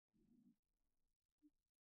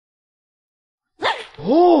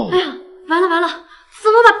哦，哎呀，完了完了，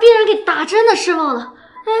怎么把病人给打针的事忘了？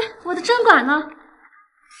哎，我的针管呢？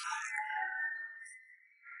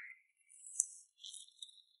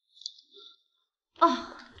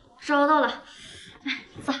哦，找到了。哎，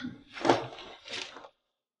走。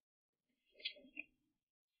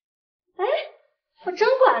哎，我针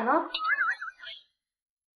管呢？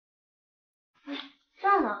哎，这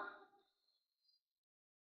儿呢。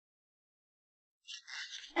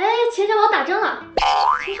哎，钱小宝打针了。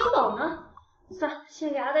钱小宝呢？算了，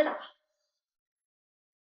先给阿呆打吧。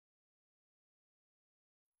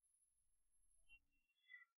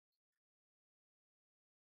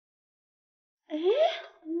哎，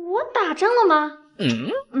我打针了吗？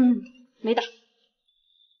没打。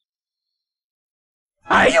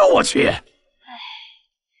哎呦我去！哎，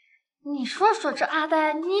你说说这阿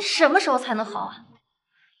呆，你什么时候才能好啊？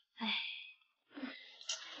哎，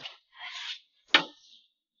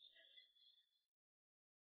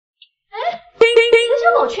钱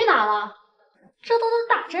小宝去哪了？这都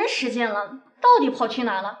打针时间了，到底跑去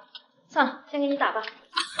哪了？算了，先给你打吧。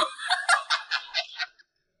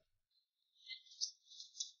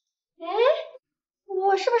哎，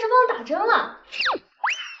我是不是忘打针了？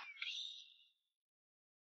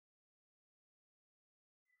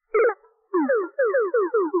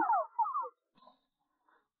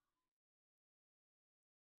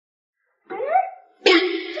哎，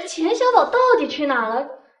这钱小宝到底去哪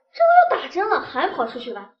了？这都要打针了，还跑出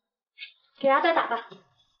去了？给阿呆打吧。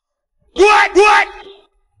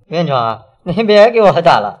院长，你别给我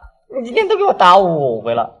打了，你今天都给我打5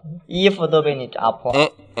回了，衣服都被你扎破。哎，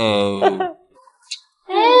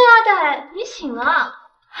阿呆，你醒了！哈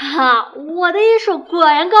哈，我的医术果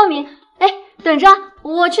然高明。哎，等着，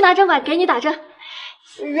我去拿针管给你打针。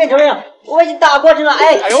院长，我已经打过针了。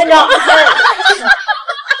哎，院长。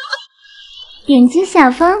点击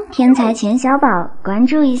下方天才钱小宝关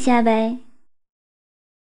注一下呗。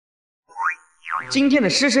今天的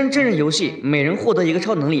师生真人游戏，每人获得一个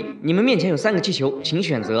超能力。你们面前有3个气球，请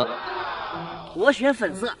选择。我选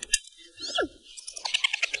粉色。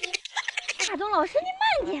大东老师，你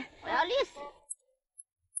慢点，我要累死。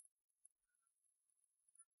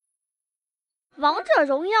王者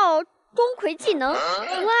荣耀钟馗技能，哇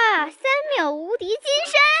，3秒无敌金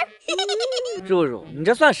身！肉肉，你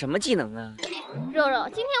这算什么技能啊？肉肉，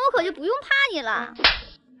今天我可就不用怕你了。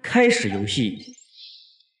开始游戏。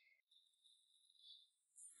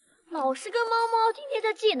老师跟猫猫今天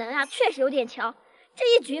这技能啊，确实有点强，这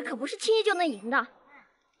一局可不是轻易就能赢的。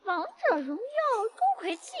王者荣耀钟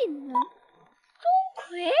馗技能，钟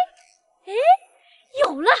馗，哎，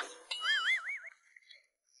有了！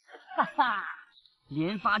哈哈，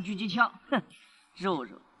连发狙击枪，哼，肉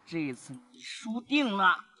肉，这一次你输定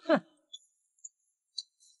了，哼！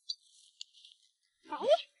哎，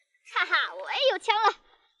哈哈，我也有枪了。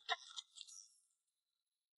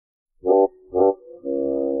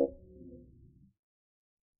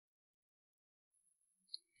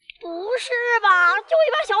不是吧？就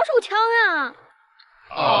一把小手枪呀！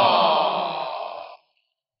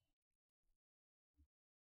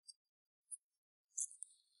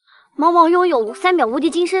猫猫拥有3秒无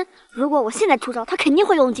敌金身，如果我现在出招，它肯定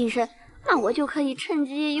会用金身，那我就可以趁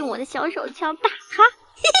机用我的小手枪打它。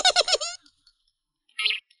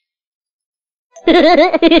哎，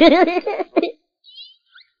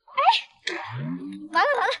完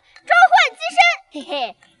了完了，召唤金身！嘿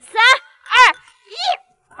嘿，3、2、1。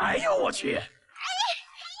哎呦我去！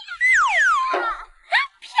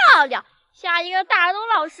漂亮，下一个大东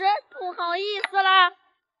老师不好意思啦。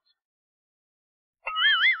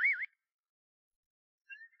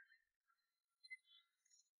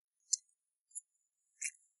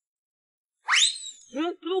怎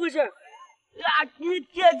么回事？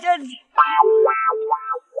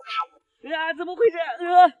怎么回事？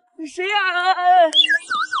谁呀？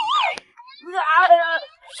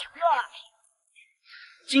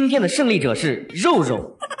今天的胜利者是肉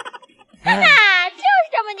肉。哈哈，就是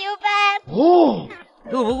这么牛掰！哦，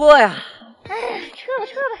斗不过呀！哎，撤吧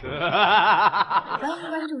撤吧。欢迎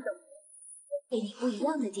关注抖音，给你不一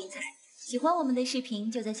样的精彩。喜欢我们的视频，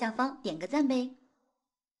就在下方点个赞呗。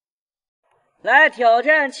来挑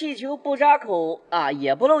战气球不扎口啊，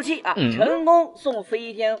也不漏气啊，成功送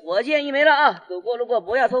飞天火箭1枚了啊！走过路过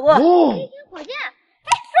不要错过。飞天火箭，哎，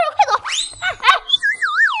肉肉快走！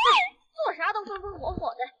哎，做啥都风风火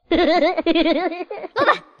火的。老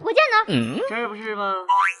板，火箭呢？这不是吗？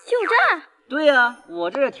就这儿。对呀，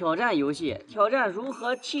我这是挑战游戏，挑战如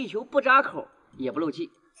何气球不扎口也不漏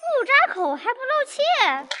气。不扎口还不漏气？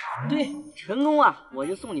对，成功啊，我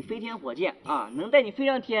就送你飞天火箭啊，能带你飞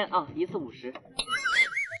上天啊，一次50。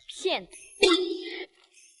骗子！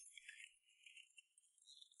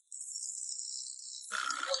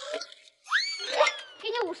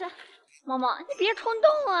毛毛，你别冲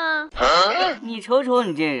动啊！你瞅瞅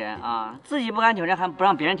你这人啊，自己不敢挑战，还不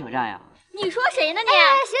让别人挑战呀？你说谁呢你？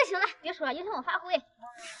哎，行了，别说了，影响我发挥。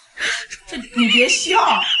你别笑。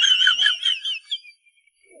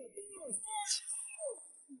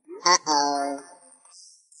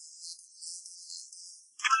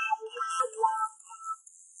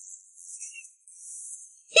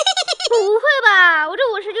不会吧，我这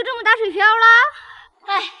5时就这么打水漂了？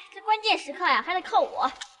哎，这关键时刻呀，还得靠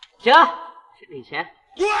我。行，先给钱。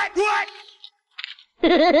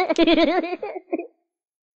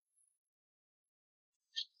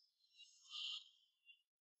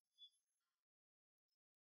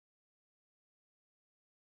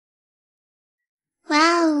哇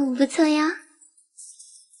哦，不错呀！呀，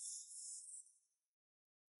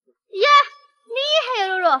厉害呀，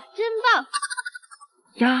肉肉，真棒！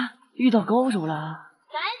呀，遇到高手了！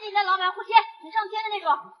赶紧跟老板互切，能上天的那种。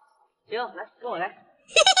行，来，跟我来。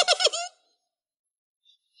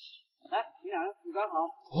来，你俩人组装好。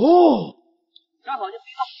哦，站好就飞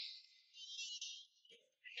吧。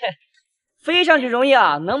飞上去容易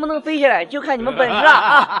啊，能不能飞下来就看你们本事了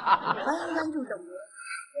啊！欢迎关注董爷，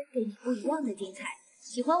给你不一样的精彩。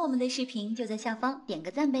喜欢我们的视频就在下方点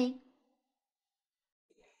个赞呗。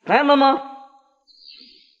来，萌萌，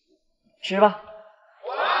吃吧。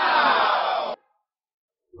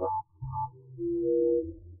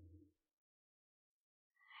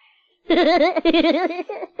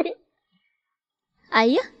哎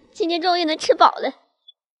呀，今天终于能吃饱了。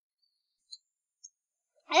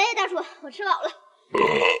哎，大叔，我吃饱了。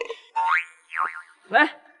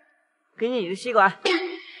来，给你的吸管。不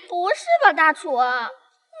是吧，大厨？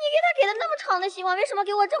你给他给的那么长的吸管，为什么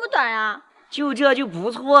给我这么短啊？就这就不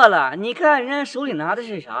错了，你看人家手里拿的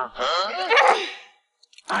是啥？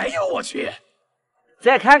哎呦我去！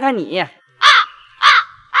再看看你，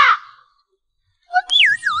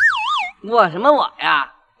我什么我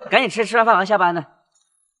呀？赶紧吃，吃完饭完下班呢。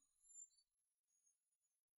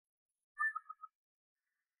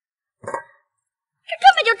这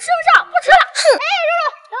根本就吃不上，不吃了。哎，肉肉，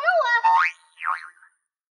等等我。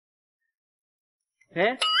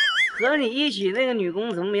哎，和你一起那个女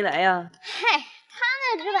工怎么没来呀？嗨，他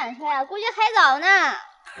那纸板车呀，估计还早呢。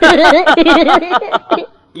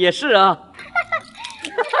也是啊。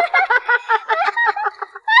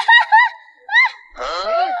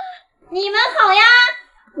你们好呀！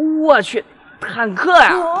我去，坦克呀！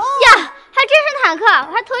呀，还真是坦克，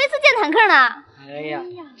我还头一次见坦克呢。哎呀，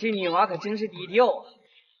这女娃可真是低调啊！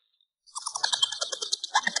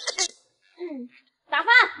打饭，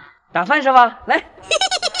打饭是吧？来，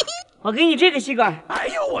我给你这个吸管。哎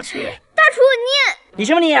呦我去！大厨你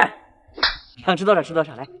什么你？想吃多少吃多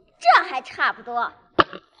少，来。这还差不多。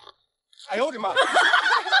哎呦我的妈！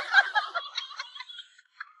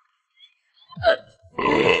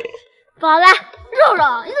饱了，肉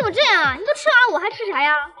肉，你怎么这样啊？你都吃完了，我还吃啥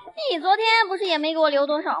呀？你昨天不是也没给我留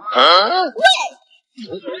多少吗？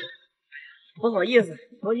不好意思，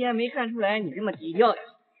昨天没看出来你这么低调呀。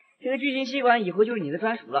这个巨型吸管以后就是你的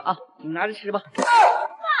专属了啊，你拿着吃吧。爸，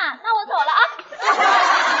那我走了啊。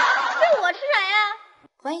这我吃啥呀？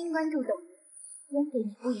欢迎关注董爷，给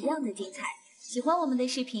你不一样的精彩。喜欢我们的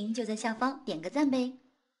视频就在下方点个赞呗。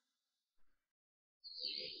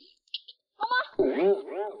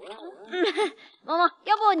毛毛，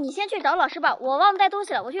要不你先去找老师吧，我忘了带东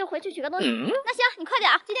西了，我回去取个东西。那行，你快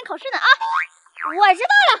点啊，今天考试呢啊。我知道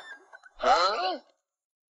了。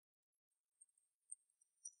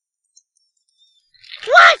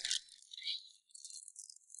太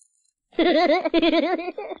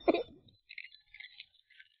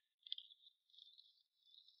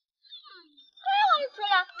好吃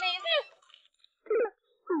了，美味。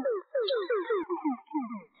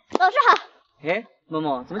老师好。哎，萌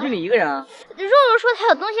萌，怎么就你一个人啊？肉肉说他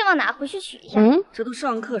有东西忘拿，回去取一下。这都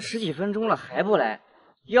上课10几分钟了还不来，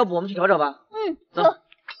要不我们去找找吧？走。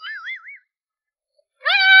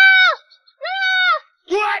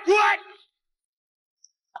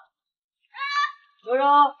肉肉，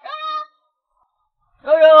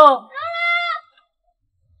肉肉，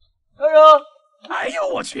肉肉，哎呦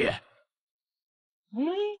我去！大东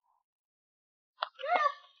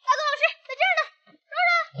老师在这儿呢。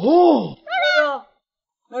哦，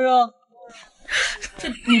肉肉，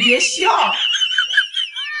你别笑。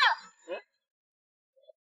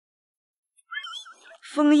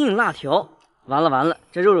封印辣条，完了完了，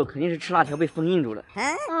这肉肉肯定是吃辣条被封印住了。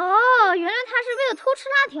哦，原来他是为了偷吃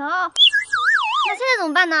辣条。那现在怎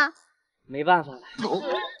么办呢？没办法了。别，老师，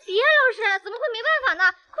怎么会没办法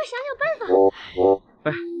呢？快想想办法。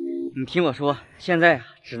不是，你听我说，现在啊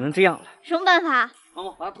只能这样了。什么办法？萌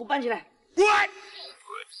萌，把他头搬起来。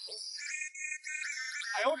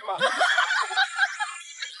哎哎呦我的妈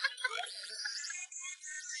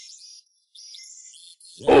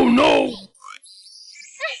！Oh no！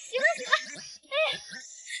 行了行了，哎，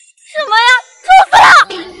什么呀？臭死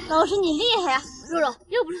了！老师你厉害呀，肉肉，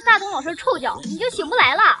又不是大东老师臭脚，你就醒不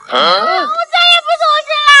来了。我再也不从吃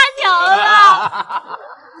辣条了。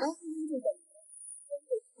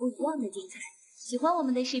不一样的精彩，喜欢我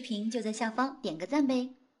们的视频就在下方点个赞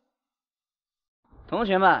呗。同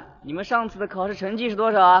学们，你们上次的考试成绩是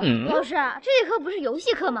多少啊？老师，这节课不是游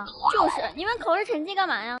戏课吗？就是，你们考试成绩干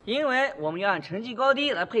嘛呀？因为我们要按成绩高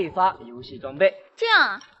低来配发游戏装备。这样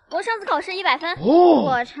啊，我上次考试100分，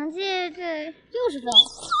我成绩这60分。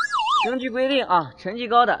根据规定啊，成绩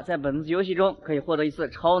高的在本次游戏中可以获得一次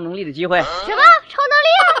超能力的机会。什么超能力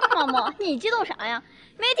啊？毛毛，你激动啥呀？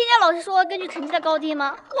没听见老师说根据成绩的高低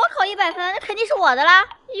吗？我考100分，那肯定是我的啦，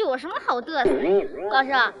有什么好嘚瑟？老师，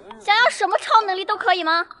想要什么超能力都可以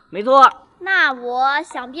吗？没错。那我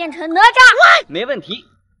想变成哪吒。没问题。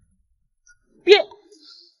变！哈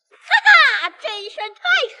哈，这一身太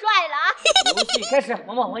帅了！游戏开始，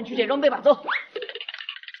毛毛，我们去捡装备吧，走。风火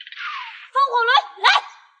轮来！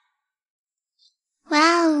哇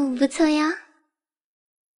哦，不错呀！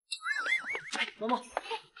毛毛，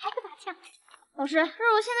还不打枪？老师，肉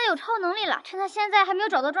肉现在有超能力了，趁他现在还没有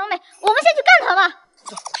找到装备，我们先去干他吧。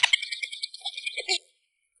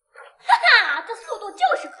哈哈，这速度就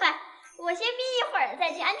是快！我先眯一会儿，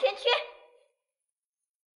再进安全区。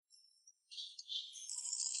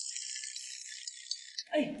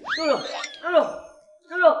哎，肉肉，肉肉，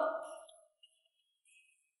肉肉，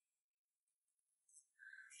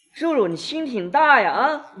肉肉，你心挺大呀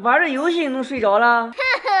啊！玩着游戏你能睡着了？呵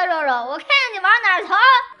呵，肉肉，我看你玩哪儿逃？哼，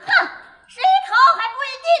谁逃还不一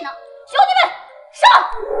定呢！兄弟们，上！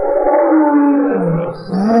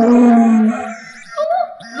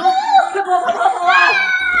快跑快跑跑啊！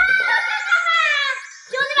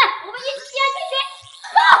兄弟们，我们一起进安全区！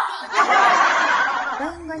欢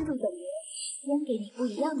迎关注本人，将给你不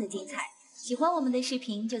一样的精彩。喜欢我们的视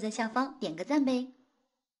频就在下方点个赞呗。